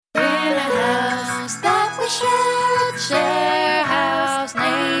Sharehouse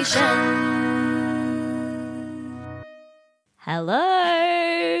Nation.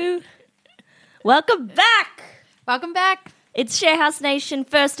 Hello. Welcome back. Welcome back. It's Sharehouse Nation,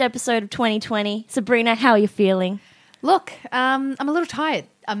 first episode of 2020. Sabrina, how are you feeling? Look, I'm a little tired.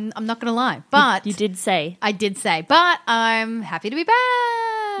 I'm not going to lie, but You did say. I did say, but I'm happy to be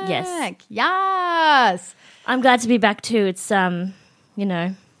back. Yes. Yes. I'm glad to be back too. It's,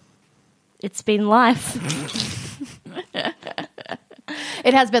 it's been life.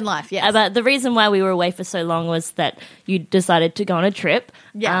 It has been life, yes. But the reason why we were away for so long was that you decided to go on a trip.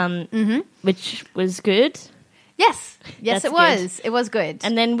 Yeah. Which was good. Yes, That's it was. It was good.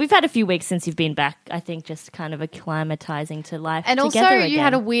 And then we've had a few weeks since you've been back. I think just kind of acclimatizing to life. And also, together you again.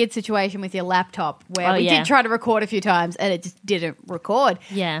 had a weird situation with your laptop where we yeah. did try to record a few times and it just didn't record.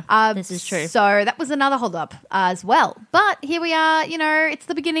 Yeah, this is true. So that was another hold-up as well. But here we are, it's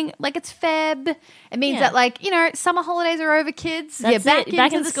the beginning, like it's Feb. It means Yeah. that, summer holidays are over, kids. That's You're back it. Back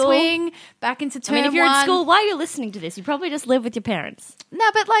into in the school. swing, back into term if you're one. at school, why are you listening to this? You probably just live with your parents. No,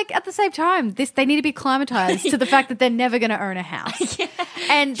 but at the same time, they need to be acclimatized to the fact that they're never going to own a house.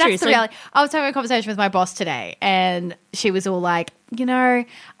 And that's True, the so- reality. I was having a conversation with my boss today, and she was all like,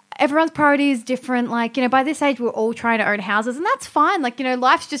 everyone's priority is different. By this age, we're all trying to own houses, and that's fine.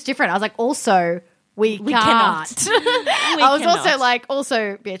 Life's just different. I was like, also, we can't. cannot. I was cannot.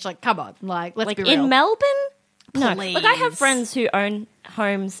 also, bitch, come on. Let's be real. In Melbourne? No. Please. I have friends who own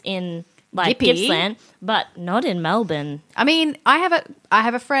homes in Gippy. Gippsland, but not in Melbourne. I mean, I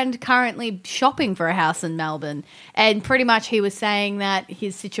have a friend currently shopping for a house in Melbourne, and pretty much he was saying that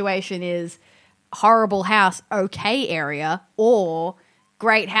his situation is horrible house, okay area, or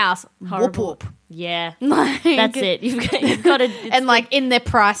great house, whoop whoop. Yeah. Like- That's it. You've got to... And in their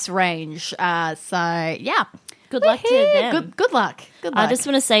price range. So yeah. Good luck to Woohoo. them. Good luck. Good luck. I just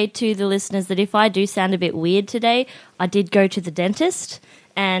want to say to the listeners that if I do sound a bit weird today, I did go to the dentist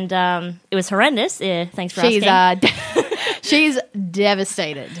and it was horrendous. Yeah, thanks for asking. She's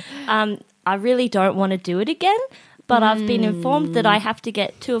devastated. I really don't want to do it again, but I've been informed that I have to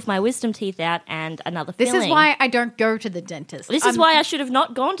get 2 of my wisdom teeth out and another filling. This is why I don't go to the dentist. This is why I should have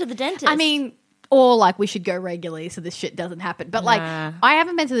not gone to the dentist. I mean, or we should go regularly so this shit doesn't happen. But Nah. I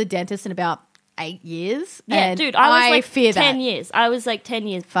haven't been to the dentist in about 8 years. yeah, and dude, I was fear 10 that. years. I was 10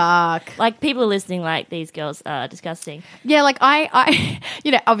 years. Fuck. People are listening these girls are disgusting. Yeah, I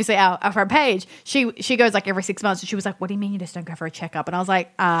obviously our friend Paige, she goes every 6 months, and she was like, "What do you mean you just don't go for a checkup?" And I was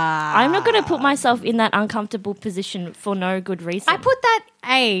like, I'm not going to put myself in that uncomfortable position for no good reason. I put that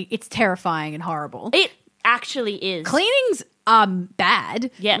it's terrifying and horrible. It actually is. Cleanings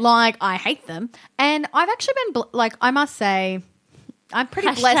bad. Yeah. I hate them. And I've actually been I must say, I'm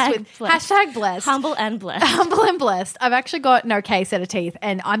pretty blessed with hashtag blessed. Humble and blessed. Humble and blessed. I've actually got an okay set of teeth,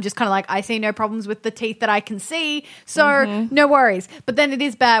 and I'm just kind of I see no problems with the teeth that I can see, so no worries. But then it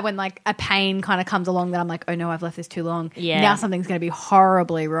is bad when a pain kind of comes along that I'm like, oh no, I've left this too long. Yeah. Now something's going to be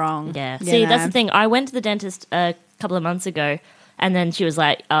horribly wrong. Yeah. you See, know? that's the thing. I went to the dentist a couple of months ago, and then she was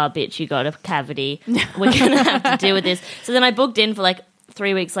like, "Oh, bitch, you got a cavity. We're going to have to deal with this." So then I booked in for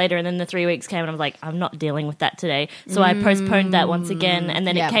 3 weeks later, and then the 3 weeks came, and I was like, I'm not dealing with that today. So I postponed that once again, and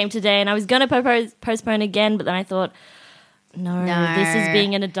then Yep. it came today, and I was going to postpone again, but then I thought, no, this is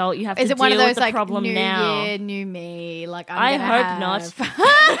being an adult. You have to Is it deal one of those with the problem new now. year, new me? I hope not.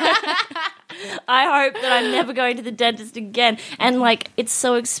 I hope that I'm never going to the dentist again. And it's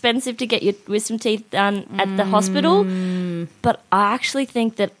so expensive to get your wisdom teeth done at the hospital. But I actually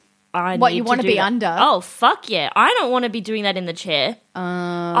think that I What, need you wanna do be that. under? Oh, fuck yeah. I don't want to be doing that in the chair.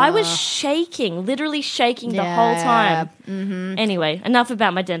 I was shaking, literally shaking the whole time. Mm-hmm. Anyway, enough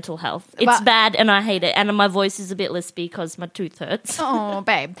about my dental health. It's bad and I hate it. And my voice is a bit lispy because my tooth hurts. Oh,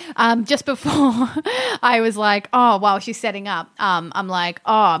 babe. Just before I was like, oh, while she's setting up, I'm like,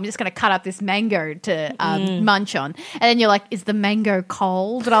 oh, I'm just going to cut up this mango to munch on. And then you're like, is the mango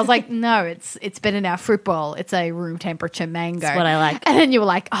cold? And I was like, no, it's been in our fruit bowl. It's a room temperature mango. That's what I like. And then you were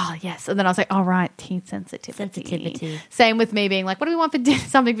like, oh, yes. And then I was like, oh, right, teeth sensitivity. Same with me being like, what do we want for dinner?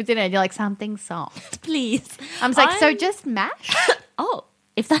 Something for dinner. And you're like, something soft. Please. I'm like, so just mash? Oh,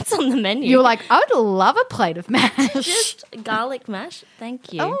 if that's on the menu. You're like, I would love a plate of mash. Just garlic mash.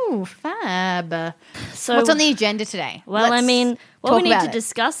 Thank you. Oh, fab. So What's on the agenda today? Well, Let's what we talk need about to it.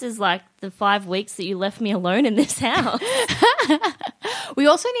 discuss is the 5 weeks that you left me alone in this house. We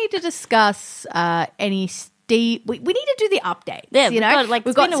also need to discuss any Steve. We need to do the updates. Yeah, you know, we've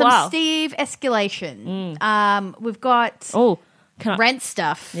we've got got some some Steve escalation. We've got Oh, can I? rent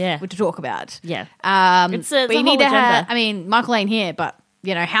stuff. Yeah. to talk about. Yeah. It's a we whole need to have. agenda. I mean, Michael ain't here, but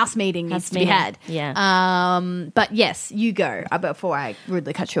house meeting needs to be meeting. had. Yeah. But yes, you go before I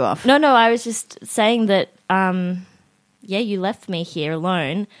rudely cut you off. No, I was just saying that you left me here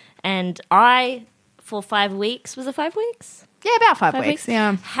alone. And I, for 5 weeks, was it 5 weeks? Yeah, about 5 weeks.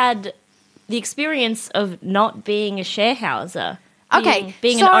 Yeah. Had the experience of not being a sharehouser. Okay.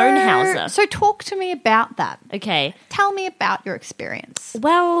 Being an own houser. So talk to me about that. Okay. Tell me about your experience.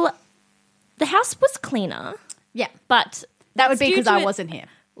 Well, the house was cleaner, Yeah. but That would that's be due because to I it- wasn't here.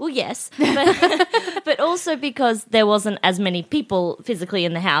 Well, yes, but also because there wasn't as many people physically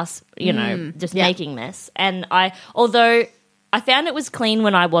in the house, just yeah. making mess. And although I found it was clean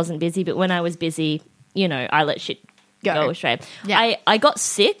when I wasn't busy, but when I was busy, I let shit go astray. Yeah. I got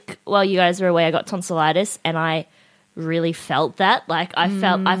sick while you guys were away. I got tonsillitis, and I really felt that. Like,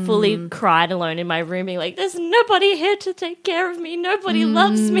 I fully cried alone in my room, being like, "There's nobody here to take care of me. Nobody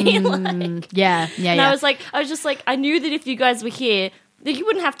loves me." Like, Yeah. and I was just like, I knew that if you guys were here, that you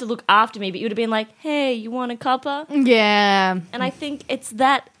wouldn't have to look after me, but you would have been like, "Hey, you want a cuppa?" Yeah. And I think it's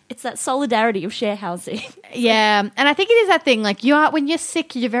that solidarity of share housing. Yeah, and I think it is that thing. Like when you're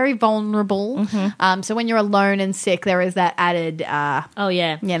sick, you're very vulnerable. So when you're alone and sick, there is that added. Oh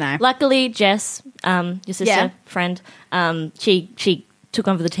yeah, Luckily, Jess, your sister, Yeah. friend, she took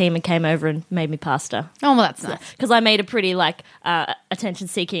over the team and came over and made me pasta. Oh, well, that's nice. Because I made a pretty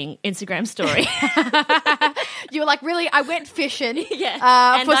attention-seeking Instagram story. You were like, really? I went fishing. Yeah,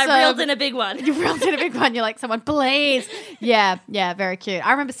 and I reeled in a big one. You reeled in a big one. You're like, someone, please. Yeah, very cute.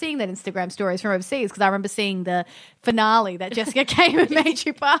 I remember seeing that Instagram stories from overseas because I remember seeing the finale that Jessica came and made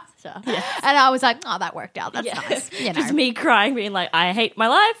you pasta. Yes. And I was like, oh, that worked out. That's nice. Just me crying, being like, I hate my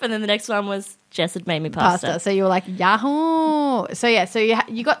life. And then the next one was Jess had made me pasta. So you were like, yahoo. So yeah, so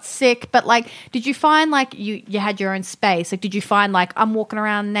you got sick, but like, did you find like you had your own space? Like, did you find like I'm walking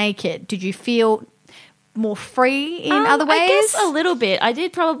around naked? Did you feel more free in other ways? I guess a little bit. I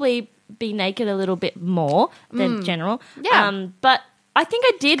did probably be naked a little bit more than general. Yeah. But I think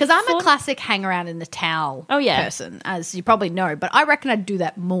I did. Because I'm a classic hang around in the towel person, as you probably know. But I reckon I'd do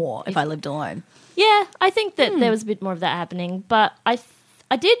that more if I lived alone. Yeah, I think that there was a bit more of that happening. But I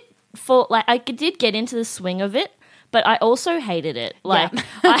did I did get into the swing of it, but I also hated it. Like,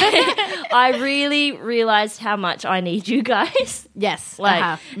 I really realized how much I need you guys. Yes.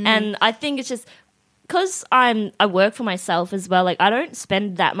 And I think it's just because I work for myself as well. Like, I don't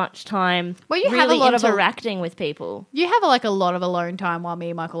spend that much time you really have a lot interacting with people. You have a lot of alone time while me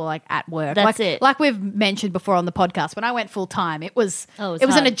and Michael are like at work. That's it. Like we've mentioned before on the podcast, when I went full time, it was an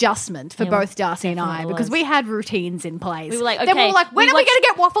hard. adjustment for both Darcy and I definitely because we had routines in place. We were like, then we okay, were like, when are we going to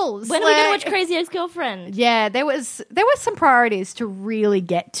get waffles? When are we going to watch Crazy Ex-Girlfriend? Yeah, there was some priorities to really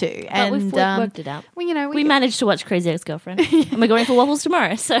get to, and we've worked it out. Well, we managed to watch Crazy Ex-Girlfriend, and we're going for waffles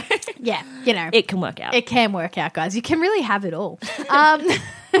tomorrow. So yeah, it can work out. It can work out, guys. You can really have it all,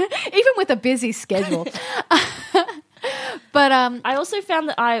 even with a busy schedule. But I also found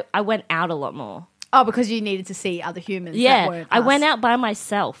that I went out a lot more. Oh, because you needed to see other humans. Yeah, that weren't I us. went out by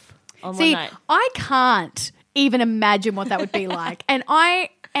myself on one night. I can't even imagine what that would be like, and I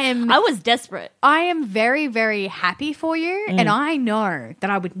was desperate. I am very, very happy for you, and I know that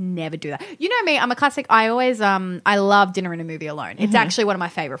I would never do that. You know me, I'm a classic. I always, I love dinner and a movie alone. It's actually one of my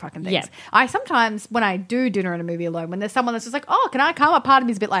favorite fucking things. Yeah. I sometimes, when I do dinner and a movie alone, when there's someone that's just like, oh, can I come? A part of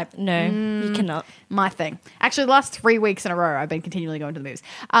me is a bit like, No, you cannot. my thing. Actually, the last 3 weeks in a row, I've been continually going to the movies.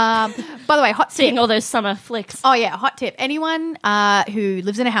 By the way, hot Seeing tip. all those summer flicks. Oh yeah, hot tip. Anyone who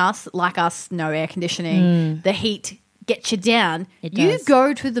lives in a house like us, no air conditioning, the heat gets you down. It You does.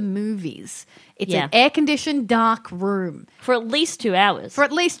 go to the movies. It's an air conditioned dark room For at least 2 hours. for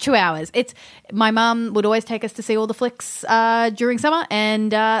at least 2 hours. It's my mum would always take us to see all the flicks during summer,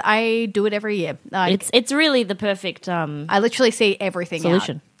 and I do it every year. It's really the perfect I literally see everything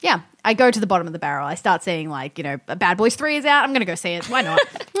solution. out. Yeah, I go to the bottom of the barrel. I start seeing Bad Boys 3 is out. I'm going to go see it. Why not?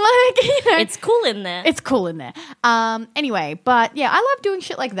 It's cool in there. It's cool in there. Anyway, but yeah, I love doing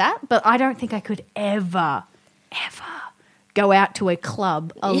shit like that, but I don't think I could ever go out to a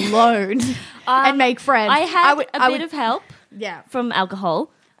club alone and make friends. I had a bit of help yeah. from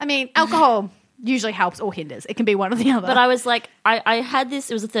alcohol. I mean, alcohol usually helps or hinders. It can be one or the other. But I was like, I had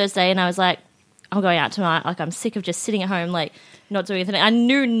this, it was a Thursday, and I was like, I'm going out tonight. Like, I'm sick of just sitting at home, like, not doing anything. I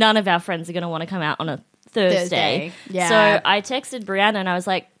knew none of our friends are going to want to come out on a Thursday. Yeah. So I texted Brianna, and I was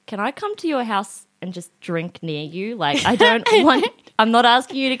like, can I come to your house and just drink near you? Like, I don't want, I'm not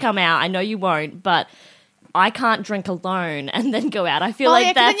asking you to come out. I know you won't, but I can't drink alone and then go out. I feel like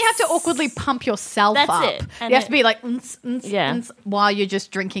 'cause that's... then you have to awkwardly pump yourself That's up. it. And You have to be like, Yeah. while you're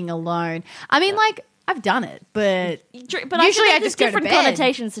just drinking alone. I mean, I've done it, but But usually I there's just go to different bed.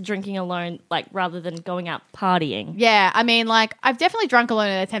 connotations to drinking alone, like, rather than going out partying. yeah, I mean, I've definitely drunk alone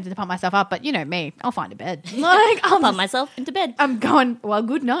and attempted to pump myself up, but you know me, I'll find a bed. I'll Pump myself into bed. I'm going, well,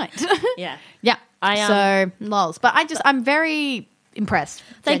 good night. Yeah. Yeah. So, lols. But I'm very impressed.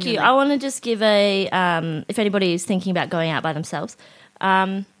 Thank you. I want to just give a, if anybody is thinking about going out by themselves,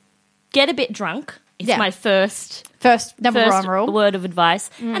 get a bit drunk. It's my first number one rule. Word of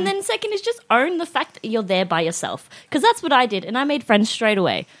advice. And then second is just own the fact that you're there by yourself. Because that's what I did. And I made friends straight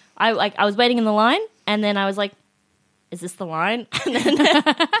away. I was waiting in the line and then I was like, is this the line? And then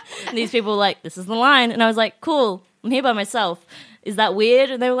and these people were like, this is the line. And I was like, cool, I'm here by myself. Is that weird?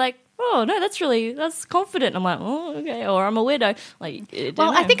 And they were like, oh, no, that's confident. I'm like, oh, okay. Or I'm a weirdo. Like,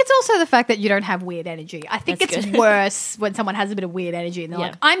 I think it's also the fact that you don't have weird energy. I think it's worse when someone has a bit of weird energy and they're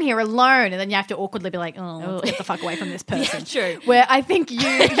like, I'm here alone. And then you have to awkwardly be like, let's get the fuck away from this person. True. Where I think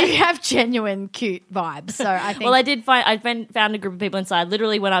you have genuine cute vibes. So I think. Well, I found a group of people inside,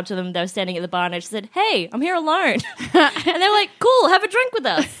 literally went up to them. They were standing at the bar and I just said, hey, I'm here alone. And they were like, cool, have a drink with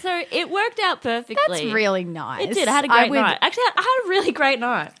us. So it worked out perfectly. That's really nice. It did. I had a great night. Actually, I had a really great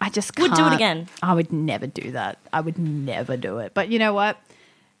night. I just would do it again. I would never do that. I would never do it. But you know what?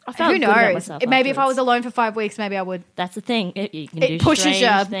 Who knows? Maybe if I was alone for 5 weeks, maybe I would. That's the thing. It pushes you.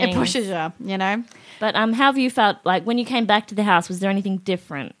 It pushes you, you know? But how have you felt, like, when you came back to the house, was there anything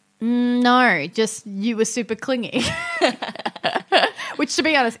different? No, just you were super clingy. Which, to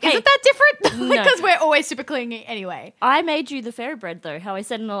be honest, isn't that different? No. Because we're always super clingy anyway. I made you the fairy bread, though, how I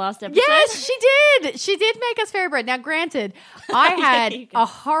said in the last episode. Yes, she did. She did make us fairy bread. Now, granted, I had a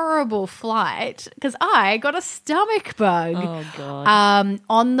horrible flight because I got a stomach bug. Oh, God.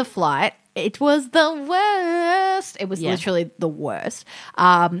 On the flight. It was the worst. It was literally the worst.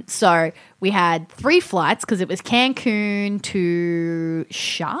 So we had 3 flights because it was Cancun to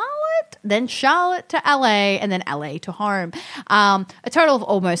Charlotte, then Charlotte to LA, and then LA to home. A total of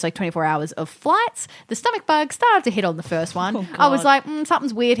almost like 24 hours of flights. The stomach bug started to hit on the first one. Oh, I was like,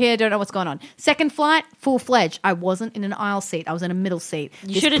 something's weird here. Don't know what's going on. Second flight, full-fledged. I wasn't in an aisle seat. I was in a middle seat.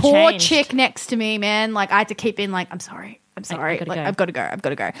 You should have poor changed. chick next to me, man. Like I had to keep being like, I'm sorry. I've got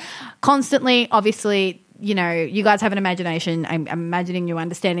to go. Constantly, obviously, you know, you guys have an imagination. I'm imagining you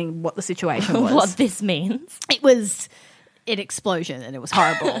understanding what the situation was. What this means. It was an explosion and it was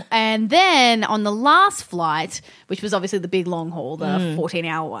horrible. And then on the last flight, which was obviously the big long haul, the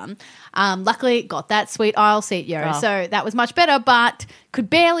 14-hour one, luckily got that sweet aisle seat, so that was much better, but could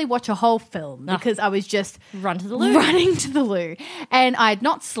barely watch a whole film because I was just running to the loo. And I had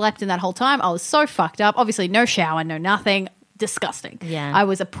not slept in that whole time. I was so fucked up. Obviously no shower, no nothing. Disgusting. Yeah. I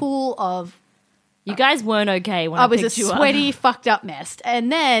was a pool of... You guys weren't okay when I was picked a you up. sweaty, fucked up mess.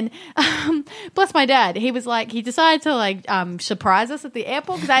 And then, bless my dad, he was like, he decided to surprise us at the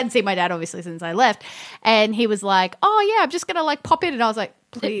airport because I hadn't seen my dad obviously since I left. And he was like, oh yeah, I'm just going to pop in. And I was like,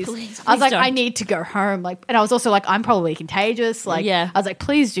 please. I was like, don't. I need to go home. And I was also like, I'm probably contagious. I was like,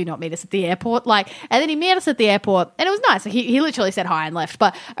 please do not meet us at the airport. And then he met us at the airport and it was nice. He literally said hi and left.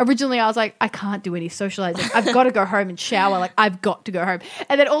 But originally I was like, I can't do any socializing. I've got to go home and shower. I've got to go home.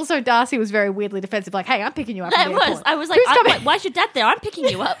 And then also Darcy was very weirdly defensive. Like, hey, I'm picking you up from the airport. I was like, why's your dad there? I'm picking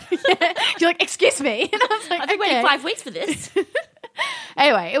you up. You're like, excuse me. And I was like, I've been waiting 5 weeks for this.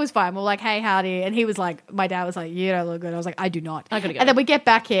 Anyway, it was fine. We're like, hey, howdy. And he was like, my dad was like, you don't look good. I was like, I do not. I gotta go. And then we get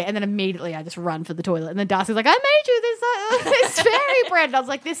back here and then immediately I just run for the toilet. And then Darcy's like, I made you this fairy bread. And I was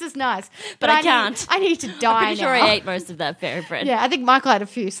like, this is nice. But I can't. I need to die I'm pretty sure now. I ate most of that fairy bread. Yeah, I think Michael had a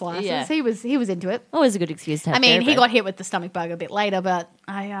few slices. Yeah. He was into it. Always a good excuse to have he fairy bread. got hit with the stomach bug a bit later, but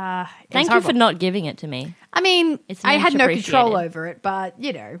Thank you for not giving it to me. I had no control appreciated. over it, but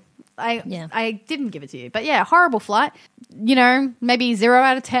you know, I didn't give it to you. But yeah, horrible flight. You know, maybe 0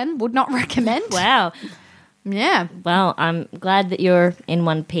 out of 10. Would not recommend. Wow. Yeah. Well, I'm glad that you're in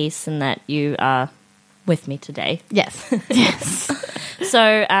one piece and that you are with me today. Yes. Yes.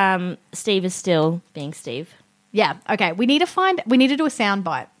 So, Steve is still being Steve. Yeah. Okay. We need to do a sound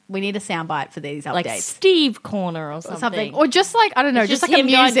bite. We need a sound bite for these updates. Like Steve Corner or something. Or just I don't know, just like a him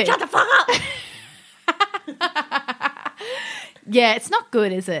music. Going, shut the fuck up! Yeah, it's not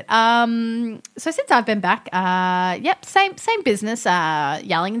good, is it? So since I've been back, same business.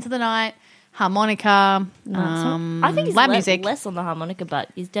 Yelling into the night, harmonica. I think he's lab music. less on the harmonica, but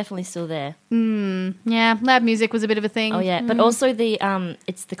he's definitely still there. Yeah, lab music was a bit of a thing. Oh yeah, but also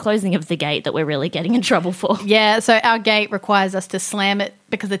it's the closing of the gate that we're really getting in trouble for. Yeah, so our gate requires us to slam it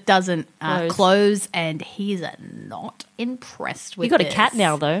because it doesn't close, and he's not impressed with it. You got a cat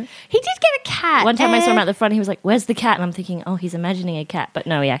now, though. He did get a cat. One time I saw him at the front, he was like, "Where's the cat?" And I'm thinking, "Oh, he's imagining a cat," but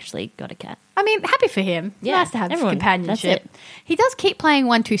no, he actually got a cat. Happy for him. Yeah, nice to have everyone, companionship. that's it. He does keep playing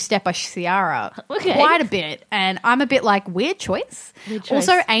 1-2 Step by Ciara quite a bit, and I'm a bit like, weird choice.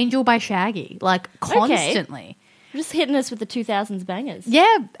 Also, Angel by Shaggy, constantly. Just hitting us with the 2000s bangers.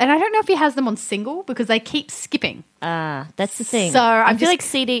 Yeah, and I don't know if he has them on single because they keep skipping. That's the thing. So I I'm feel just- like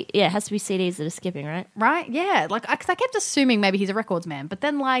CD. Yeah, it has to be CDs that are skipping, right? Right? Yeah. Like, because I kept assuming maybe he's a records man, but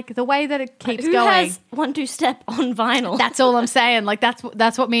then like the way that it keeps Who going. has 1-2 Step on vinyl? That's all I'm saying. Like that's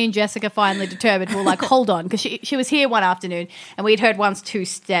what me and Jessica finally determined. We're like, hold on, because she was here one afternoon and we'd heard 1-2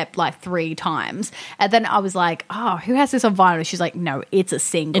 Step like 3 times, and then I was like, oh, who has this on vinyl? She's like, no, it's a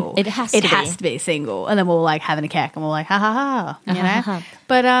single. It has to be. has to be a single. And then we were like having a cack, and we're like, ha ha ha, you know.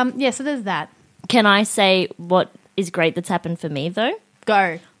 But yeah, so there's that. Can I say what is great that's happened for me though?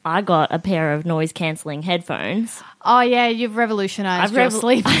 Go. I got a pair of noise cancelling headphones. Oh yeah, you've revolutionized your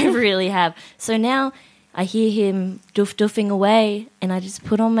sleep. I really have. So now I hear him doofing away, and I just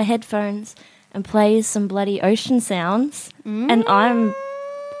put on my headphones and play some bloody ocean sounds, and I'm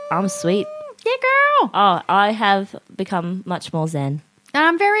sweet. Yeah, girl. Oh, I have become much more zen. And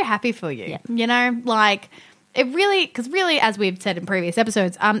I'm very happy for you. Yeah. You know, like it really, because really, as we've said in previous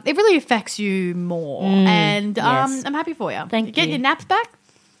episodes, it really affects you more. And yes. I'm happy for you. Thank you. Get you. your naps back?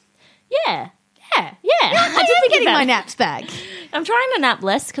 Yeah. Yeah. Yeah. I did am think getting about my it. naps back. I'm trying to nap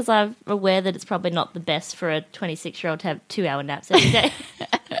less because I'm aware that it's probably not the best for a 26-year-old to have 2-hour naps every day.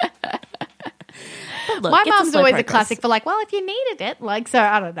 But look, My it's mum's slow always progress. a classic for like, well, if you needed it. Like, so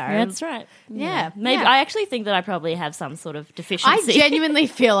I don't know. That's right. Yeah. Maybe Yeah. I actually think that I probably have some sort of I deficiency. genuinely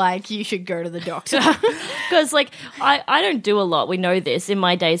feel like you should go to the doctor. Because, like, I don't do a lot. We know this in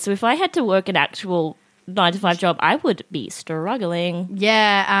my days. So if I had to work an actual 9-to-5 job, I would be struggling.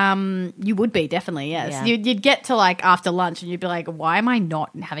 Yeah, you would be, definitely, yes. Yeah. You'd get to like after lunch and you'd be like, why am I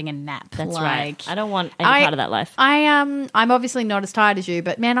not having a nap? That's like, right. I don't want any part of that life. I'm obviously not as tired as you,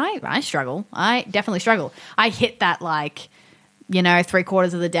 but man, I struggle. I definitely struggle. I hit that like, you know,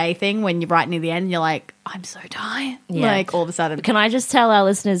 3/4 of the day thing when you're right near the end and you're like, I'm so tired. Yeah. Like all of a sudden. Can I just tell our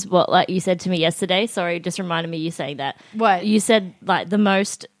listeners what like you said to me yesterday? Sorry, it just reminded me you saying that. What? You said like the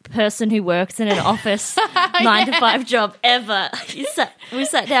most person who works in an office 9-to-5 job ever. We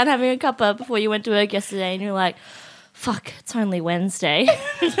sat down having a cuppa before you went to work yesterday and you're like, fuck, it's only Wednesday.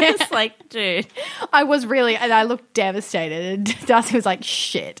 It's like, dude. I was really, and I looked devastated. And Darcy was like,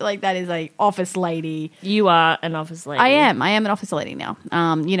 shit, like that is a office lady. You are an office lady. I am an office lady now.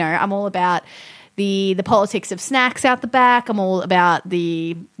 You know, I'm all about the politics of snacks out the back. I'm all about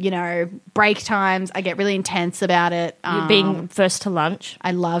the, you know, break times. I get really intense about it. You're being first to lunch.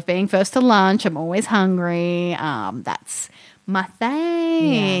 I love being first to lunch. I'm always hungry. That's my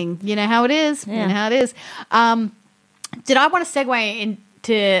thing. You know how it is. Yeah. You know how it is. Did I want to segue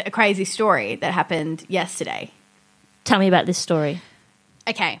into a crazy story that happened yesterday? Tell me about this story.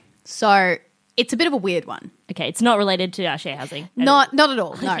 Okay, so it's a bit of a weird one. Okay, it's not related to our share housing. Not at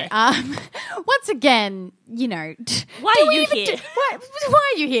all. No. Okay. Once again, you know, Why do are we you even here?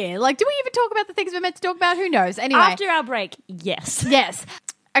 why are you here? Like, do we even talk about the things we're meant to talk about? Who knows? Anyway, After our break, yes. yes.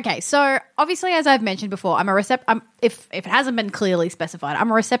 Okay, so obviously, as I've mentioned before, I'm if it hasn't been clearly specified,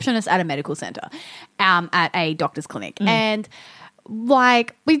 I'm a receptionist at a medical center, at a doctor's clinic, and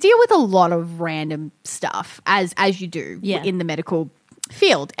like we deal with a lot of random stuff as you do Yeah. in the medical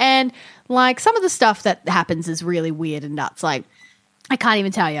field, and like some of the stuff that happens is really weird and nuts. Like I can't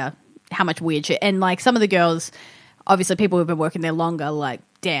even tell you how much weird shit, and like some of the girls, obviously people who've been working there longer, like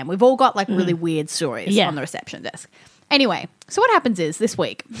damn, we've all got like really weird stories Yeah. on the reception desk. Anyway, so what happens is this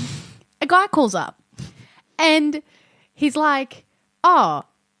week, a guy calls up and he's like, oh,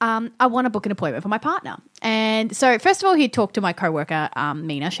 I want to book an appointment for my partner. And so first of all, he talked to my coworker,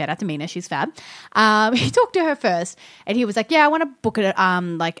 Mina. Shout out to Mina. She's fab. He talked to her first and he was like, yeah, I want to book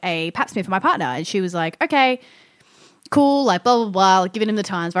like a pap smear for my partner. And she was like, okay, cool, like blah, blah, blah, like giving him the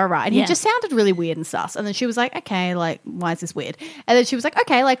times, blah, blah. And Yeah. he just sounded really weird and sus. And then she was like, okay, like, why is this weird? And then she was like,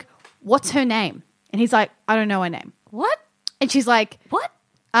 okay, like, what's her name? And he's like, I don't know her name. What? And she's like, What?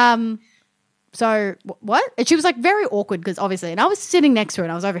 so what? And she was like very awkward because obviously, and I was sitting next to her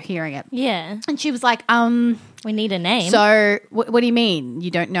and I was overhearing it. Yeah. And she was like, We need a name. so what do you mean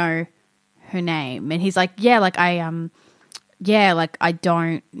you don't know her name? And he's like, yeah, like yeah, like I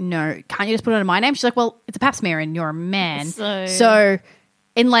don't know. Can't you just put it under my name? She's like, well, it's a pap smear and you're a man. So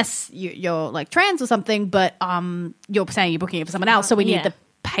unless you're like trans or something, but you're saying you're booking it for someone else, so we need Yeah. the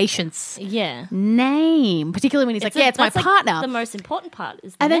patient's yeah. name, particularly when he's like, yeah, it's my that's, like, partner. the most important part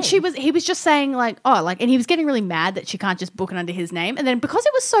is the And then name. he was just saying like, oh, like, and he was getting really mad that she can't just book it under his name. And then because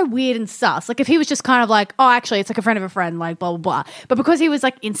it was so weird and sus, like if he was just kind of like, oh, actually, it's like a friend of a friend, like blah, blah, blah. But because he was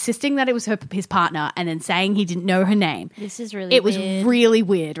like insisting that it was his partner and then saying he didn't know her name, This is really it was weird. really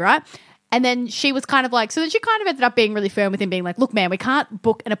weird, right? And then she was kind of like, so then she kind of ended up being really firm with him, being like, look, man, we can't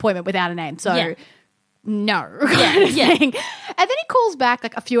book an appointment without a name. So Yeah. no. Yeah, kind of yeah. thing. And then he calls back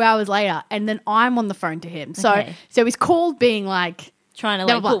like a few hours later and then I'm on the phone to him. So Okay. so he's called being like, Trying to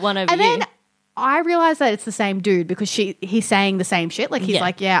blah, like blah, put blah. one over and you. then I realized that it's the same dude because he's saying the same shit. Like, he's Yeah.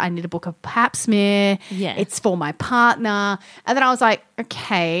 like, yeah, I need to book a pap smear. Yeah. It's for my partner. And then I was like,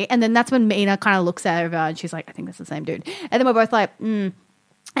 okay. And then that's when Mina kind of looks over and she's like, I think that's the same dude. And then we're both like, And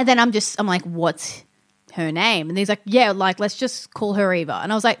then I'm like, what's her name? And he's like, yeah, like, let's just call her Eva.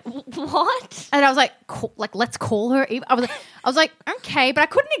 And I was like, What? and I was like, let's call her Eva. I was like, okay, but I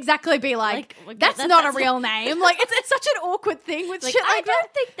couldn't exactly be like that's not a real name. Like, it's such an awkward thing with shit. I Like,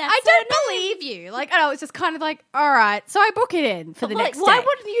 don't think that's I don't her believe you. Like, I was just kind of like, all right. So I book it in for the Like, next why day.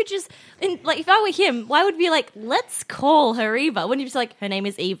 wouldn't you just, like, if I were him, why would you be like, let's call her Eva? Wouldn't you just like, her name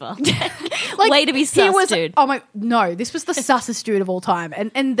is Eva? Like, way to be he sus, was, dude. Oh my, no, this was the sussest dude of all time.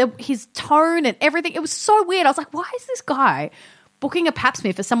 And his tone and everything, it was so weird. I was like, why is this guy booking a pap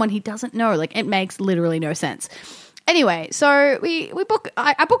smear for someone he doesn't know? Like, it makes literally no sense. Anyway, so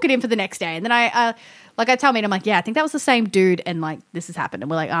I book it in for the next day, and then I tell me, I'm like, yeah, I think that was the same dude, and like, this has happened. And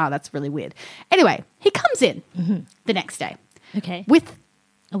we're like, that's really weird. Anyway, he comes in the next day. Okay. With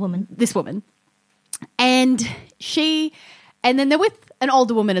A woman. this woman, and then they're with an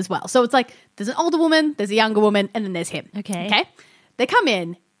older woman as well. So it's like, there's an older woman, there's a younger woman, and then there's him. Okay. They come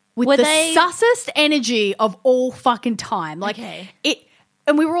in with Were the they- sussest energy of all fucking time. Like, Okay.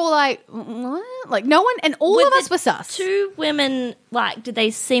 and we were all like, what? Like, no one, and all of us were sus. Two women, like, did they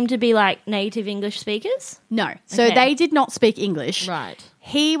seem to be like native English speakers? No. So Okay. they did not speak English. Right.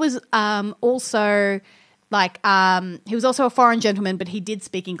 He was also like he was also a foreign gentleman, but he did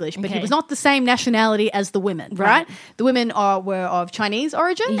speak English, but he Okay. was not the same nationality as the women, right? The women were of Chinese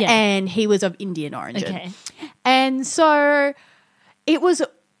origin, Yeah. and he was of Indian origin. Okay. And so it was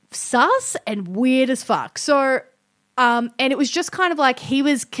sus and weird as fuck. So and it was just kind of like he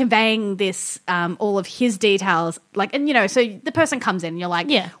was conveying this, all of his details. Like, and, you know, so the person comes in and you're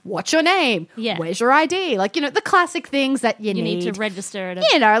like, Yeah. what's your name? Yeah. Where's your ID? Like, you know, the classic things that you You need to register at a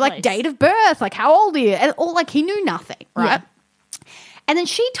you know, like place. date of birth, like how old are you? And all, like, he knew nothing, right? And then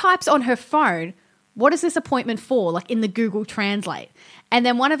she types on her phone, what is this appointment for? Like, in the Google Translate. And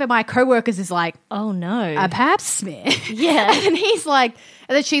then one of my coworkers is like, Oh, no. a pap smear. Yeah. And he's like,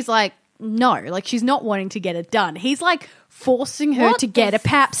 and then she's like, no, like, she's not wanting to get it done. He's like forcing her What to get the a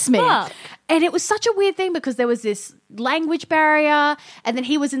pap smear. fuck? And it was such a weird thing because there was this language barrier, and then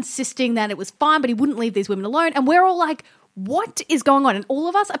he was insisting that it was fine, but he wouldn't leave these women alone. And we're all like, what is going on? And all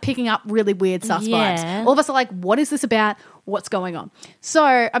of us are picking up really weird sus Yeah. vibes. All of us are like, what is this about? What's going on? So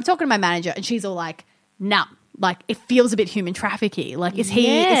I'm talking to my manager, and she's all like, nah. Like, it feels a bit human trafficking. Like, is he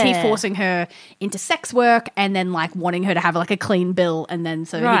Yeah. forcing her into sex work and then like wanting her to have like a clean bill and then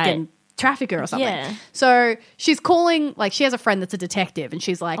so Right. he can traffic her or something? Yeah. So she's calling, like, she has a friend that's a detective, and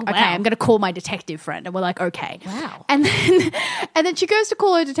she's like, Oh, okay, wow. I'm going to call my detective friend. And we're like, okay. Wow. And then she goes to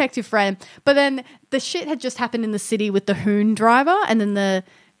call her detective friend, but then the shit had just happened in the city with the hoon driver, and then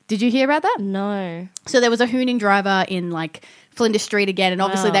did you hear about that? No. So there was a hooning driver in like Flinders Street again, and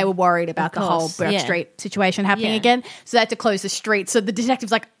obviously Wow. they were worried about Of the whole course, Burke yeah. Street situation happening Yeah. again. So they had to close the street. So the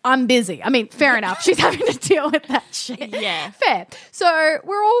detective's like, I'm busy. I mean, fair enough. She's having to deal with that shit. Yeah. Fair. So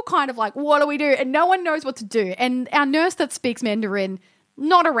we're all kind of like, what do we do? And no one knows what to do. And our nurse that speaks Mandarin,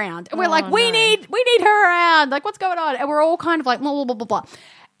 not around. And we're like, we no. need her around. Like, what's going on? And we're all kind of like, blah, blah, blah, blah, blah.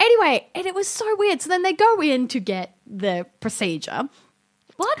 Anyway, and it was so weird. So then they go in to get the procedure.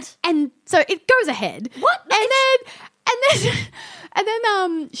 What? And so it goes ahead. What? And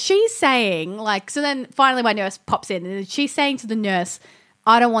then she's saying, like, so then finally my nurse pops in and she's saying to the nurse,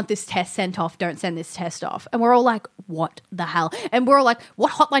 I don't want this test sent off. Don't send this test off. And we're all like, what the hell? And we're all like,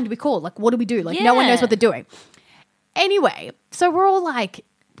 what hotline do we call? Like, what do we do? Like, no one knows Yeah. what they're doing. Anyway, so we're all like,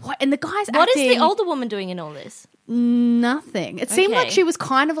 what? And the guy's What is acting the older woman doing in all this? nothing. It seemed like Okay. she was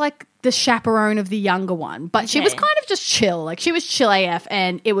kind of like the chaperone of the younger one, but she was Okay. kind of just chill. Like, she was chill AF,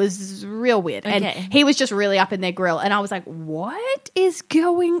 and it was real weird. And Okay. he was just really up in their grill. And I was like, what is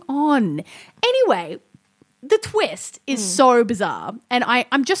going on? Anyway, the twist is so bizarre, and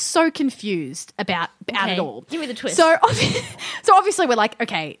I'm just so confused about it Okay. all. Give me the twist. So obviously we're like,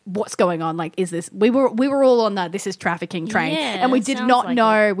 okay, what's going on? Like, is this? We were all on the this is trafficking train, Yeah, and we it did sounds not like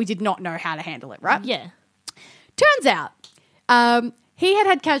know we did not know how to handle it, right? Yeah. Turns out, he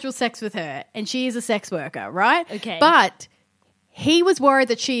had casual sex with her, and she is a sex worker, right? Okay. But he was worried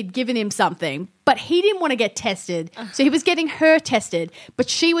that she'd given him something, but he didn't want to get tested, so he was getting her tested. But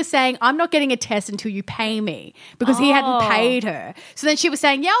she was saying, "I'm not getting a test until you pay me," because he hadn't Oh. paid her. So then she was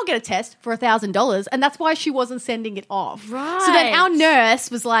saying, "Yeah, I'll get a test for $1,000," and that's why she wasn't sending it off. Right. So then our nurse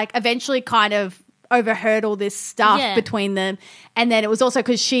was like, eventually, kind of overheard all this stuff Yeah. between them, and then it was also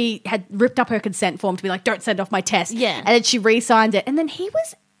because she had ripped up her consent form to be like, don't send off my test, Yeah. and then she re-signed it, and then he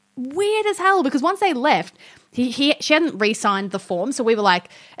was weird as hell because once they left, she hadn't re-signed the form, so we were like,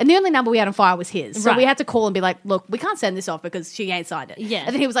 and the only number we had on file was his, so we had to call and be like, look, we can't send this off because she ain't signed it. Yeah.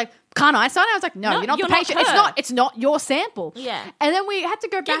 And then he was like, can't I sign it? I was like, no, you're not the patient. her. It's not your sample. Yeah. And then we had to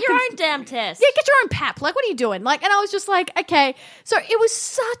go back. Get your own damn test. Yeah, get your own pap. Like, what are you doing? Like, and I was just like, okay. So it was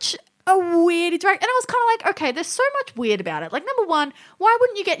such a weird interaction. And I was kind of like, okay, there's so much weird about it. Like, number one, why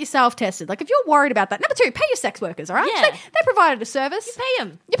wouldn't you get yourself tested? Like, if you're worried about that. Number two, pay your sex workers, all right? Yeah. Like, they provided a service. You pay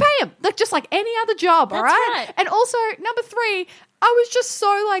them. You pay them. Like, just like any other job, all That's right? right. And also, number three, I was just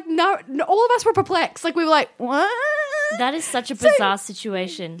so like, no, all of us were perplexed. Like, we were like, what? That is such a bizarre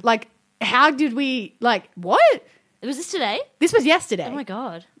situation. Like, how did we, like, what? Was this today? This was yesterday. Oh my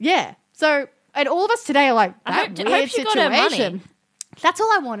God. Yeah. So, and all of us today are like, I that hope weird she got her money. situation. That's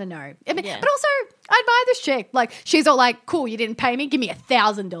all I want to know. I mean, Yeah. but also, I admire this chick. Like, she's all like, cool, you didn't pay me. Give me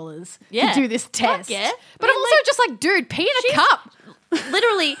 $1,000 Yeah. to do this test. yeah. But I mean, I'm also like, just like, dude, pee in a cup.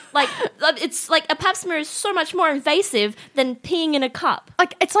 Literally, like, it's like a pap smear is so much more invasive than peeing in a cup.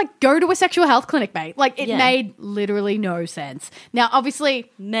 Like, it's like, go to a sexual health clinic, mate. Like, it Yeah. made literally no sense. Now,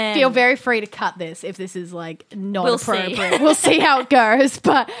 obviously, Man. feel very free to cut this if this is, like, not We'll see. appropriate. We'll see how it goes.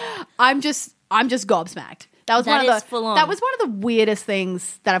 But I'm just gobsmacked. That was That one of is the full on. that was one of the weirdest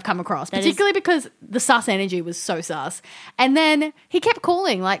things that I've come across, That is- particularly because the sus energy was so sus. And then he kept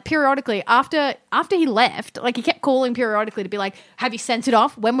calling like periodically after he left, like he kept calling periodically to be like, "Have you sent it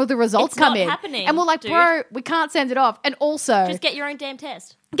off? When will the results It's come not in?" happening, and we're like, dude. "Bro, we can't send it off." And also, Just get your own damn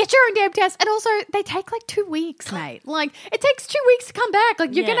test. get your own damn test. And also, they take like 2 weeks, mate. Like, it takes 2 weeks to come back.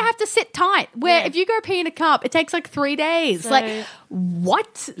 Like, you're Yeah. going to have to sit tight. Where Yeah. if you go pee in a cup, it takes like 3 days. So- like,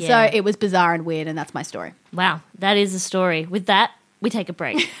 what? Yeah. So it was bizarre and weird, and that's my story. Wow, that is a story. With that, we take a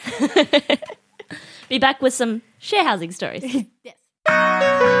break. Be back with some share housing stories. Yes.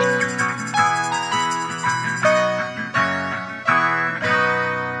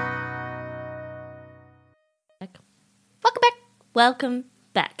 Welcome back. Welcome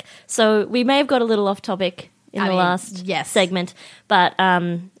back. So we may have got a little off topic in I the mean, last yes. segment, but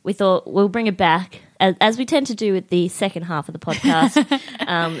we thought we'll bring it back as we tend to do with the second half of the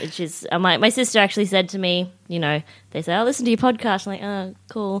podcast, which is my sister actually said to me, you know, they say, "I'll listen to your podcast." I'm like, "Oh,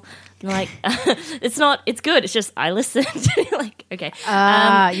 cool." And I'm like, it's good. It's just I listen. Like, okay,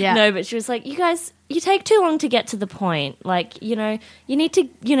 yeah. no, but she was like, "You guys, you take too long to get to the point. Like, you know, you need to,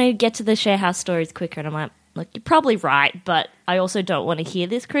 get to the share house stories quicker." And I'm like, "Look, you're probably right, but I also don't want to hear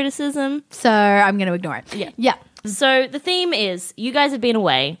this criticism." So I'm going to ignore it. Yeah. Yeah. So the theme is you guys have been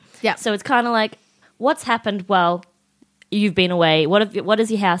away. Yeah. So it's kind of like, what's happened while you've been away? What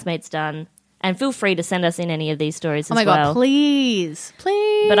has your housemates done? And feel free to send us in any of these stories Oh as my well. God, please.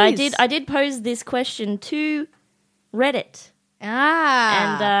 Please. But I did pose this question to Reddit,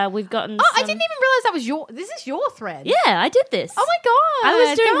 Ah. and we've gotten. I some- didn't even realize this is your thread. Yeah, I did this. Oh my God. I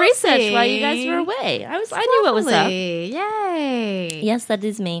was doing Darcy. research while you guys were away. I knew what was up. Lovely. Yay. Yes, that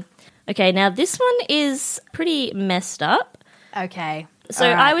is me. Okay, now this one is pretty messed up. Okay. So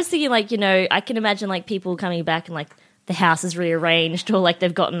All right. I was thinking, like, I can imagine, like, people coming back and, like, the house is rearranged or, like,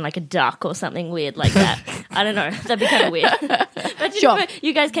 they've gotten, like, a duck or something weird like that. I don't know. That'd be kind of weird. But Sure.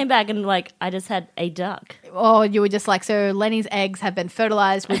 you guys came back and, like, I just had a duck. Or you were just like, so Lenny's eggs have been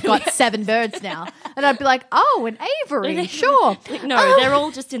fertilized. We've got 7 birds now. And I'd be like, oh, an aviary. Sure. Like, no, they're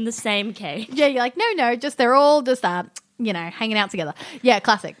all just in the same cage. Yeah, you're like, no, just they're all just hanging out together. Yeah,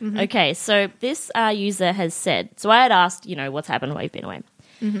 classic. Mhm. Okay, so this user has said, so I had asked, what's happened while you've been away.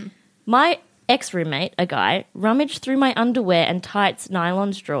 Mm-hmm. My ex-roommate, a guy, rummaged through my underwear and tights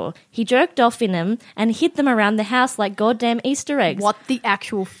nylons drawer. He jerked off in them and hid them around the house like goddamn Easter eggs. What the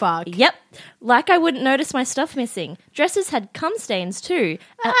actual fuck? Yep. Like I wouldn't notice my stuff missing. Dresses had cum stains too.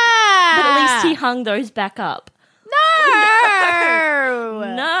 But Ah! at least he hung those back up. No!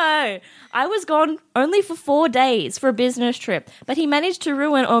 No. I was gone only for 4 days for a business trip, but he managed to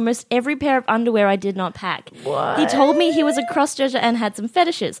ruin almost every pair of underwear I did not pack. What? He told me he was a cross-dresser and had some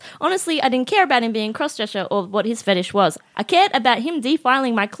fetishes. Honestly, I didn't care about him being a cross-dresser or what his fetish was. I cared about him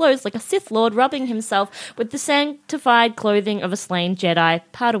defiling my clothes like a Sith Lord rubbing himself with the sanctified clothing of a slain Jedi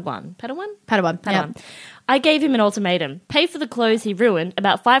Padawan. Padawan? Padawan. Padawan. Yeah. I gave him an ultimatum. Pay for the clothes he ruined,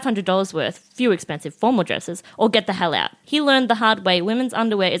 about $500 worth, few expensive formal dresses, or get the hell out. He learned the hard way women's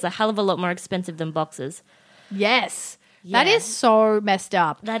underwear is a hell of a lot more expensive than boxers. Yes. That Yeah. is so messed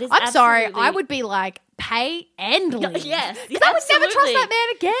up. That is I'm sorry. absolutely- I would be like, pay and leave. Yes. Because I would never trust absolutely. that man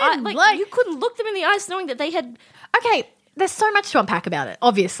again. Like, you couldn't look them in the eyes knowing that they had... Okay, there's so much to unpack about it,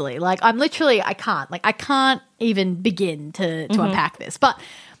 obviously. Like, I can't even begin to unpack this. But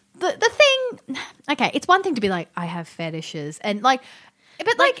the thing, okay, it's one thing to be like, I have fetishes. And like,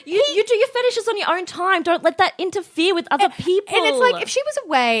 But like you do your fetishes on your own time. Don't let that interfere with other people. And it's like if she was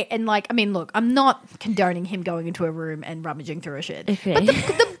away and like, I mean, look, I'm not condoning him going into a room and rummaging through her shit. Okay. But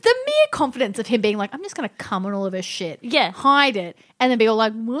the mere confidence of him being like, I'm just going to come on all of her shit. Yeah. Hide it. And then be all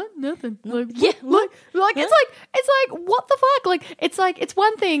like, what? Nothing. Like, Yeah, what? Like, it's like, what the fuck? Like, it's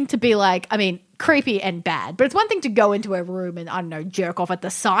one thing to be like, I mean, creepy and bad, but it's one thing to go into a room and, I don't know, jerk off at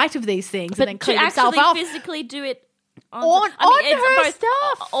the sight of these things and then clean yourself actually off. physically do it On her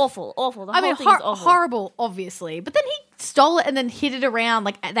stuff. Awful. The I whole mean, thing is awful. horrible, obviously. But then he stole it and then hid it around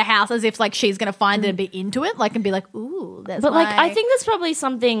like at the house as if like she's going to find it and be into it, like and be like, ooh, that's. But like, I think there's probably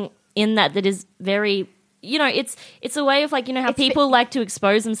something in that is very. You know, it's a way of like, you know how people like to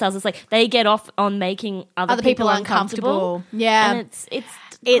expose themselves. It's like they get off on making other people uncomfortable. Yeah, and it's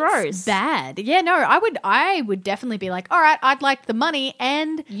gross. Bad. Yeah, no, I would definitely be like, all right, I'd like the money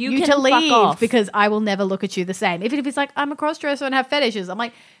and you can to fuck leave off. because I will never look at you the same. Even if it's like I'm a crossdresser and have fetishes, I'm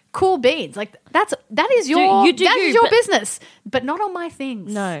like, cool beans. Like that is your business, but not on my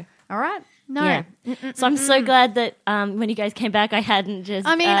things. No. All right. No. Yeah. So I'm so glad that when you guys came back, I hadn't just.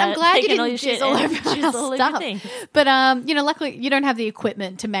 I mean, I'm glad you taken didn't all your shit jizz all and over jizz our all over stuff. things. But you know, luckily you don't have the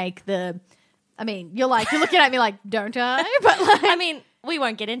equipment to make the. I mean, you're looking at me like, don't I? But like, I mean, we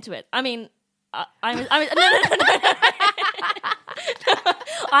won't get into it. I mean, no.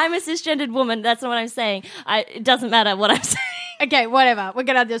 I'm a cisgendered woman. That's not what I'm saying. It doesn't matter what I'm saying. okay, whatever. We're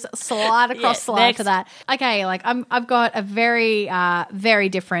gonna just slide across next. for that. Okay, like I've got a very, very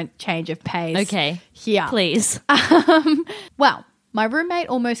different change of pace. Okay, here, please. Well, my roommate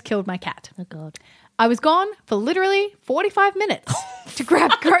almost killed my cat. Oh God. I was gone for literally 45 minutes to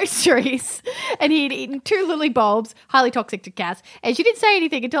grab groceries, and he had eaten 2 lily bulbs, highly toxic to cats, and she didn't say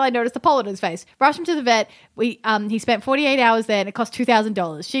anything until I noticed the pollen on his face. Rushed him to the vet. He spent 48 hours there, and it cost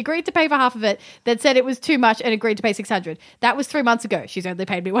 $2,000. She agreed to pay for half of it, then said it was too much and agreed to pay $600. That was 3 months ago. She's only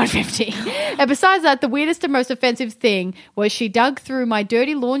paid me $150. And besides that, the weirdest and most offensive thing was she dug through my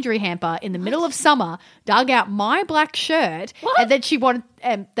dirty laundry hamper in the middle of summer, dug out my black shirt, and then she wanted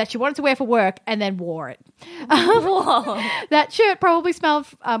to wear for work, and then wore it. Whoa. That shirt probably smelled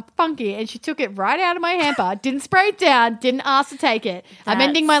funky, and she took it right out of my hamper, didn't spray it down, didn't ask to take it. I'm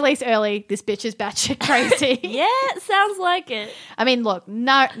ending my lease early. This bitch is batshit crazy. Yeah, it sounds like it. I mean, look,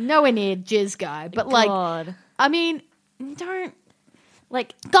 nowhere near jizz guy, but like, God. I mean, don't,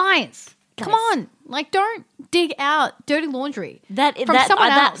 Like, guys, come on, like, don't dig out dirty laundry That from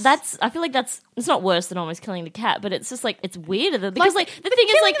someone else. That's I feel like it's not worse than almost killing the cat, but it's just like it's weirder because like the thing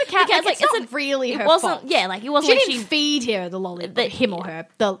is killing like the cat, cat's like, it's not really her it wasn't fault. yeah like it wasn't She like didn't feed her him or her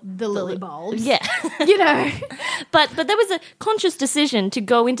the lily bulbs. yeah You know. but there was a conscious decision to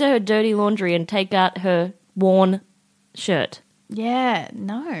go into her dirty laundry and take out her worn shirt. Yeah,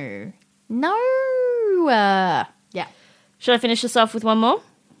 no. Yeah. Should I finish this off with one more,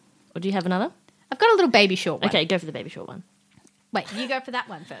 or do you have another? I've got a little baby short one. Okay, go for the baby short one. Wait, you go for that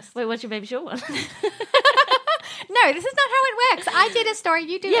one first. Wait, what's your baby short one? No, this is not how it works. I did a story,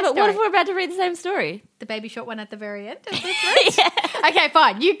 you did a Yeah, story. but what if we're about to read the same story? The baby short one at the very end of this Okay,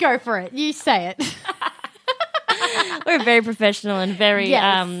 fine. You go for it. You say it. We're very professional and very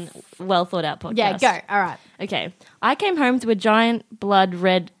Yes. well thought out podcast. Yeah, go. All right. Okay. I came home to a giant blood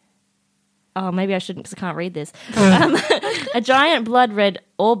red. Oh, maybe I shouldn't because I can't read this. A giant blood red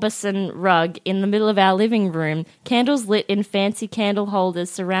Orbison rug in the middle of our living room, candles lit in fancy candle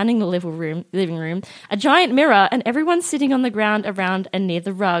holders surrounding the living room, a giant mirror, and everyone sitting on the ground around and near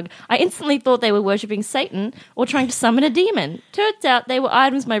the rug. I instantly thought they were worshipping Satan or trying to summon a demon. Turns out they were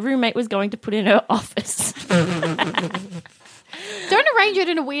items my roommate was going to put in her office. Don't arrange it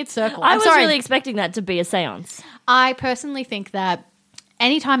in a weird circle. I I'm was sorry. really expecting that to be a seance. I personally think that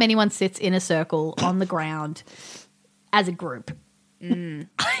anytime anyone sits in a circle on the ground as a group,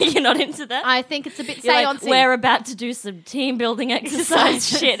 You're not into that? I think it's a bit You're like, seancey. we're about to do some team building exercise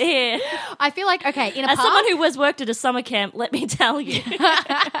shit here. I feel like, okay, in a As park, someone who has worked at a summer camp, let me tell you.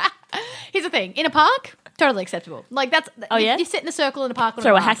 here's the thing. In a park, totally acceptable. Like that's, Oh, yeah? you sit in a circle in a park on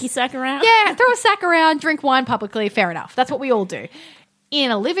Throw a grass. hacky sack around? Yeah, throw a sack around, drink wine publicly, fair enough. That's what we all do. In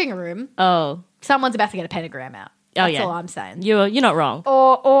a living room, Oh. someone's about to get a pentagram out. Oh, That's yeah. all I'm saying. You're not wrong.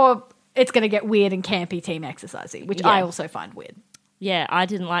 Or it's going to get weird and campy team exercising, which Yeah. I also find weird. Yeah, I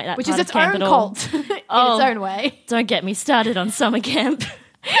didn't like that Which part is its of camp own at all. cult in Oh. its own way. Don't get me started on summer camp.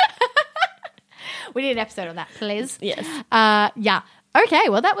 We need an episode on that, please. Yes. Yeah. Okay,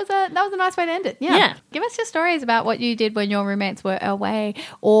 well that was a nice way to end it. Yeah. Yeah. Give us your stories about what you did when your roommates were away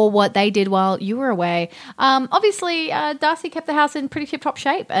or what they did while you were away. Obviously, Darcy kept the house in pretty tip-top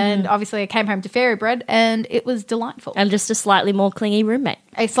shape and obviously I came home to fairy bread and it was delightful. And just a slightly more clingy roommate.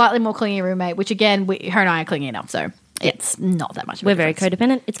 A slightly more clingy roommate, which again, her and I are clingy enough, so It's not that much of a We're very difference.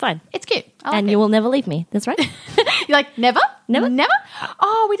 codependent. It's fine. It's cute. I like And it. you will never leave me. That's right. You're like, never? Never? Never?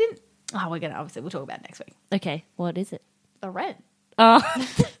 Oh, we didn't. Oh, we're going to, obviously, we'll talk about it next week. Okay, what is it? The rent. Oh,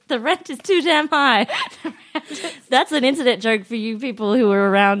 the rent is too damn high. That's an internet joke for you people who were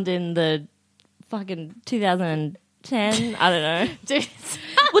around in the fucking 2010. I don't know. Dude.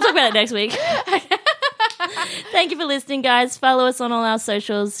 We'll talk about it next week. Thank you for listening, guys. Follow us on all our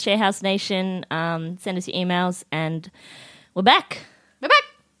socials, Sharehouse Nation. Send us your emails, and we're back. We're back.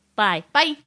 Bye. Bye.